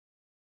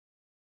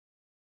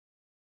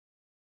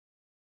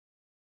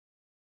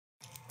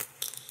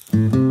Tío,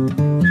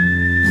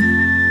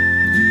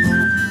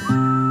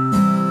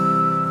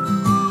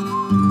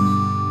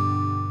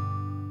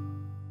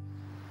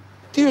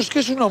 es que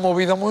es una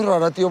movida muy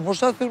rara, tío.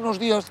 Pues hace unos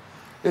días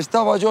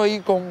estaba yo ahí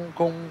con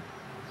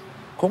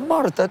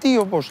Marta,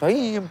 tío, pues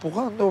ahí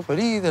empujando,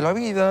 feliz de la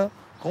vida,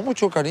 con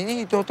mucho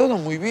cariñito, todo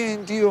muy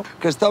bien, tío.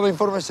 Que estaba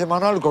informe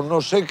semanal con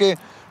no sé qué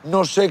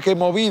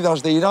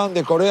movidas de Irán,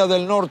 de Corea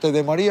del Norte,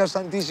 de María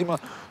Santísima.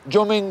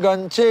 Yo me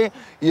enganché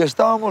y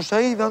estábamos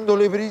ahí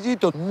dándole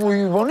brillito,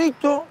 muy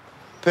bonito.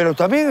 Pero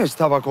también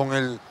estaba con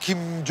el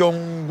Kim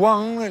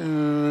Jong-un,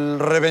 el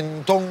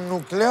reventón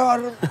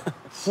nuclear.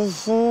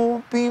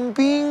 Fufu, pim,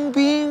 pim,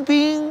 pim,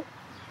 pim.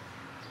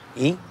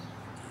 ¿Y?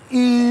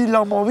 Y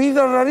la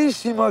movida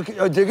rarísima,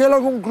 llegué a la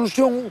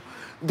conclusión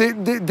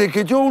de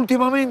que yo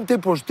últimamente,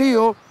 pues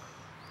tío,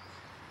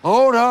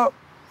 ahora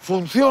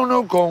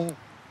funciono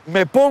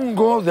me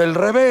pongo del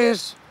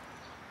revés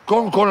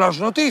con las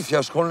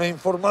noticias, con la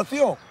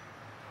información.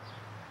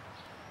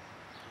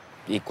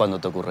 ¿Y cuándo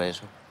te ocurre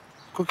eso?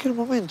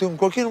 En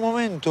cualquier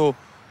momento.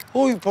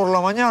 Hoy por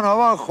la mañana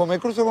abajo me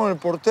cruzo con el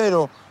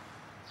portero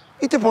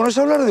y te pones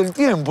a hablar del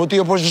tiempo,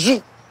 tío.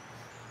 Pues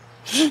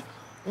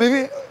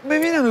me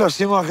vienen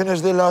las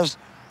imágenes de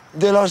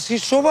las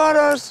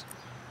isobaras.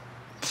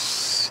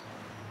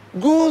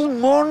 Good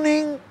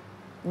morning,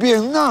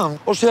 Vietnam.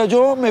 O sea,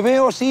 yo me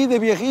veo así de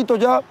viejito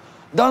ya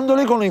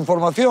dándole con la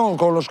información,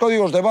 con los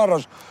códigos de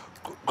barras,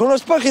 con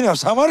las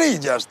páginas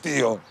amarillas,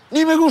 tío.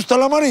 Ni me gusta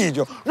el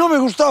amarillo. No me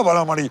gustaba el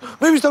amarillo.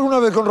 Me he visto alguna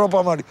vez con ropa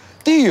amarilla.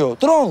 Tío,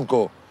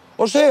 tronco.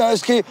 O sea,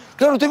 es que,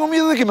 claro, tengo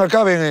miedo de que me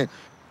acaben.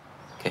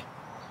 ¿Qué?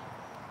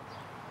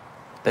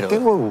 Pero...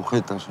 Tengo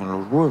agujetas en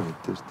los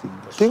huevetes, tío.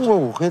 Tengo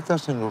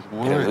agujetas en los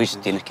huevetes. Pero, Luis,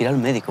 tienes que ir al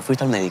médico.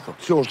 ¿Fuiste al médico?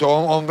 Sí, hostia,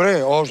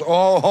 hombre,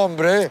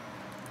 hombre.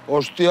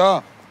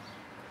 Hostia.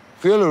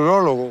 Fui al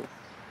urólogo.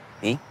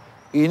 ¿Y?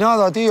 Y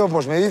nada, tío,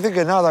 pues me dice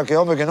que nada, que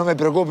hombre, que no me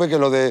preocupe, que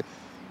lo de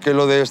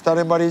estar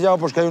embarillado,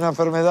 pues que hay una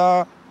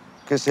enfermedad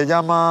que se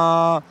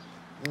llama...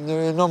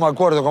 no me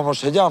acuerdo cómo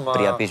se llama.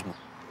 Priapismo.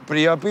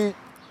 Priapismo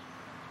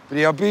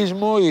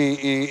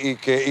y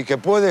que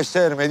puede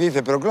ser, me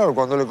dice. Pero claro,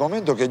 cuando le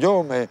comento que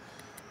yo me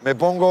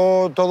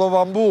pongo todo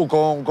bambú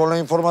con la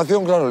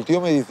información, claro, el tío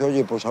me dice,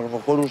 oye, pues a lo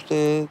mejor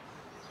usted,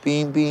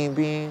 pim, pim,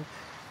 pim,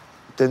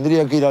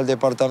 tendría que ir al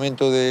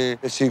departamento de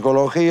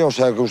psicología, o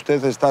sea que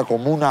usted está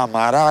como una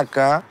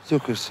maraca. Yo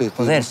qué sé, tío.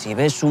 Joder, si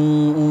ves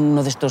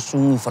uno de estos,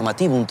 un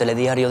informativo, un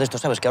telediario de estos,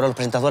 ¿sabes? Que ahora las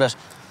presentadoras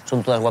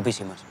son todas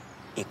guapísimas.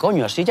 Y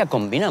coño, así ya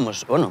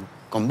combinamos, bueno,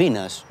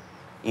 combinas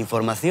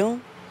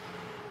información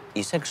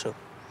y sexo.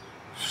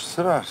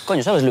 Ostras.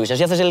 Coño, ¿sabes, Luis?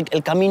 Así haces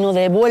el camino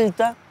de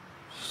vuelta,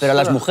 pero a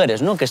las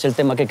mujeres, ¿no? Que es el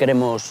tema que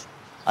queremos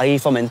ahí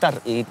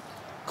fomentar. Y,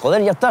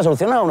 joder, ya está,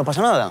 solucionado, no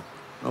pasa nada.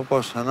 No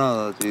pasa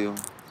nada, tío.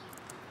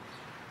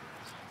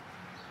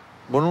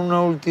 Bueno,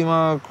 una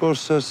última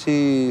cosa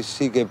sí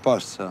que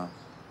pasa.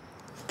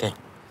 ¿Qué?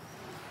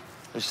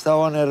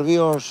 Estaba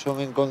nervioso,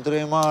 me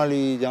encontré mal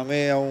y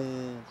llamé a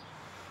un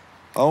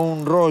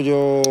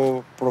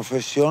rollo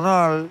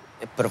profesional.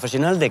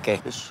 ¿Profesional de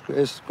qué?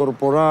 Es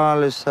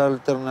corporal, es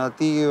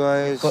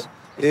alternativa, es...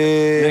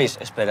 Luis,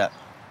 espera.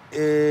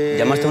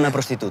 ¿Llamaste a una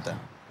prostituta?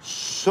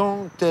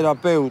 Son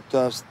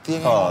terapeutas,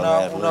 tienen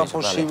Joder, una Luis,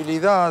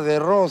 posibilidad de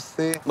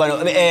roce. Bueno,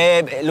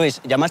 Luis,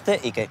 ¿llamaste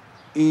y qué?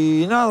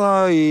 Y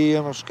nada, y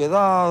hemos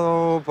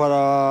quedado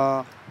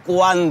para...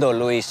 ¿Cuándo,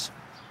 Luis?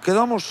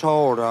 Quedamos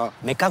ahora.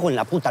 Me cago en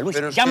la puta, Luis.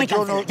 Pero es Ya que me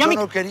cancela. yo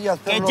no quería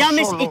hacerlo que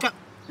llames solo. y...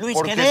 Luis,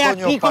 porque, quedé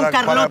coño, aquí con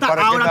Carlota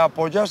para ahora... que me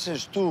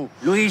apoyases tú.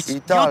 Luis,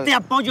 y tal. yo te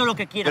apoyo lo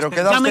que quieras, pero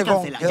pero ya me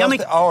cancela.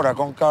 quedaste ahora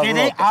con Carlota.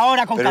 Quedé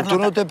ahora con pero Carlota.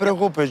 Tú no te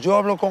preocupes, yo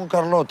hablo con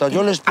Carlota,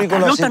 yo le explico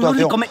la Carlota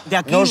situación. de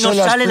aquí no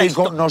sale la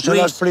historia. No se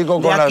la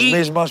explico con las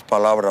mismas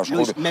palabras,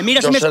 Luis, juro. me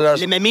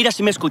miras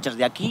y me escuchas.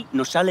 De aquí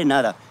no sale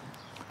nada.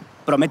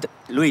 Prometo,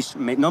 Luis,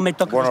 no me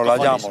toques Bueno, los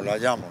cojones. la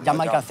llamo.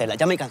 Llama y cancela,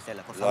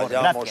 por favor.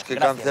 La llamo, Gracias, es que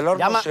gracias. cancelar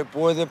Llama, no se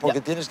puede porque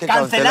tienes que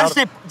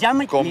cancelarse,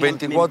 cancelar con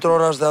 24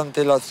 horas de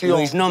antelación.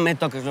 Luis, no me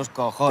toques los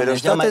cojones. Pero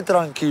estate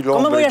tranquilo,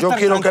 ¿Cómo hombre. voy a Yo estar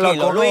quiero que la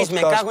tranquilo, conozcas Luis,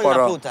 me cago en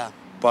la puta.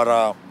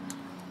 para...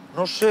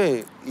 No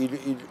sé,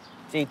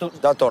 Sí, tú...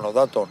 Da tono.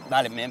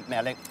 Vale, me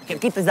alegro. Que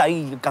quites de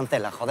ahí y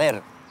cancela,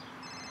 joder.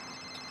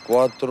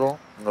 4,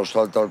 nos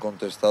salta el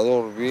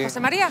contestador, bien. ¿José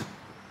María?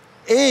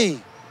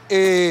 ¡Ey!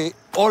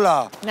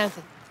 Hola.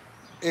 Nancy.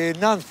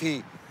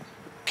 Nancy,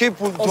 qué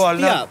puntual.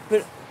 Hostia,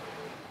 pero...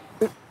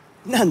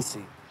 Nancy.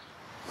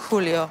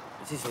 Julio.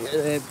 Sí.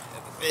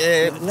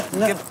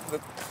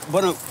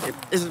 Bueno,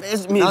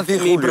 es mi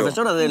Julio.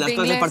 profesora de las De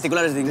clases inglés.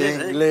 particulares de inglés.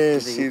 De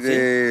inglés y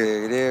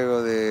de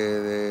griego,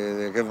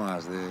 de ¿qué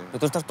más? Pero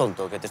tú estás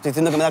tonto, que te estoy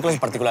diciendo que me da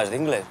clases particulares de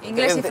inglés.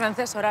 Inglés y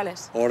francés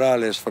orales.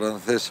 Orales,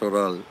 francés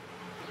oral.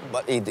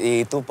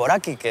 ¿Y tú por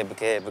aquí? ¿Que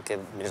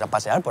vienes a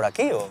pasear por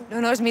aquí o...?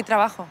 No, es mi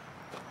trabajo.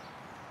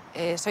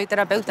 Soy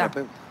terapeuta.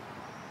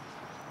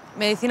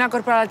 Medicina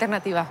corporal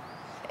alternativa.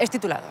 Es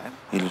titulado,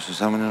 ¿eh? Y los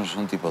exámenes no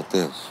son tipo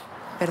test.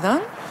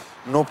 ¿Perdón?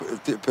 No,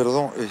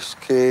 perdón, es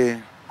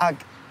que...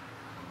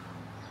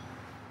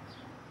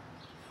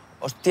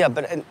 Hostia,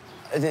 pero...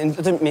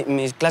 Entonces,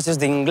 mis clases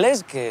de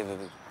inglés, que...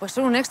 Pues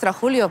son un extra,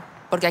 Julio,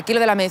 porque aquí lo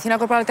de la medicina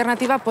corporal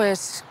alternativa,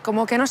 pues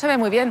como que no se ve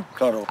muy bien.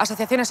 Claro.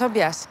 Asociaciones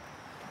obvias.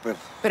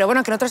 Pero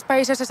bueno, que en otros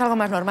países es algo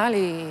más normal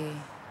y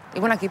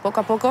bueno, aquí poco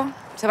a poco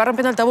se va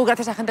rompiendo el tabú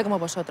gracias a gente como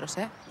vosotros,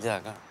 ¿eh?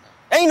 Ya, claro.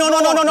 ¡Ey, no!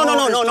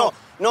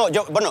 No,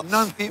 yo, bueno,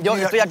 Nancy, yo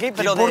mira, estoy aquí,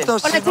 pero ¿te importa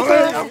Hola, si no-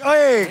 chicos.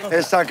 ¡Ey!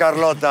 Esa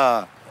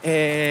Carlota.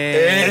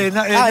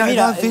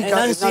 mira,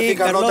 Nancy,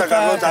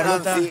 Carlota.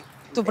 Nancy.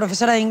 ¿Tu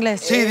profesora de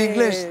inglés? Sí,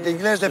 de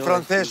inglés, de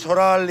francés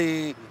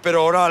oral,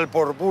 pero oral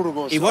por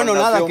Burgos. Y bueno,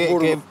 nada,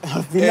 que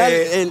al final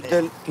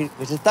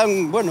que se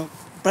están, bueno,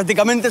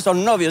 prácticamente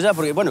son novios ya,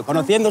 porque, bueno,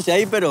 conociéndose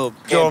ahí, pero...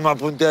 Yo me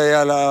apunté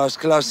a las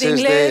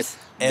clases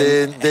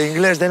de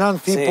inglés de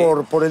Nancy Sí.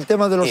 por el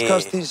tema de los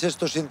castings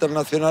estos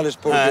internacionales,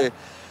 porque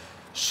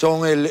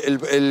son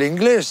el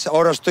inglés.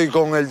 Ahora estoy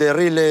con el de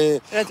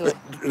Riley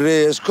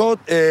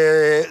Scott,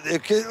 de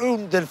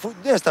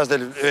estas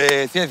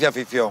de ciencia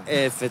ficción.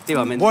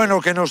 Efectivamente.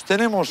 Bueno, que nos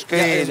tenemos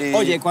que ir. Y...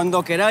 Oye,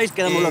 cuando queráis,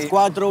 quedamos los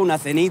cuatro, una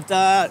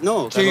cenita...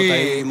 No, sí, Carlota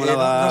ahí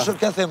molaba... no sé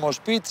qué hacemos,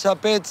 pizza,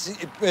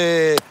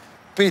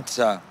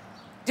 pizza.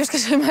 Yo es que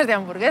soy más de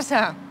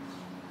hamburguesa.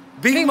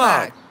 Big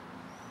Mac.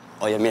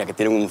 Oye, mira, que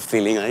tienen un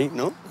feeling ahí,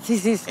 ¿no?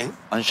 Sí.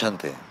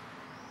 Enchanté.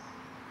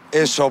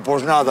 Eso,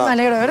 pues nada. Me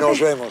alegro de verte. Nos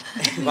vemos.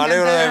 Me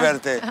alegro de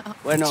verte.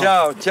 Bueno.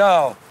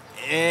 Chao.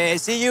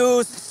 See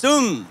you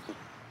soon.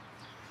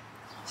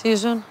 Sí,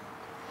 son.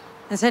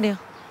 ¿En serio?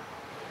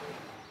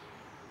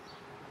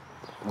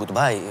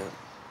 Goodbye.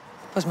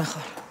 Pues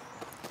mejor.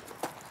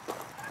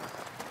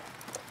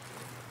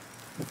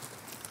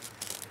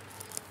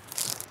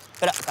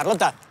 Espera,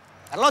 Carlota.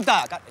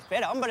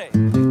 Espera, hombre.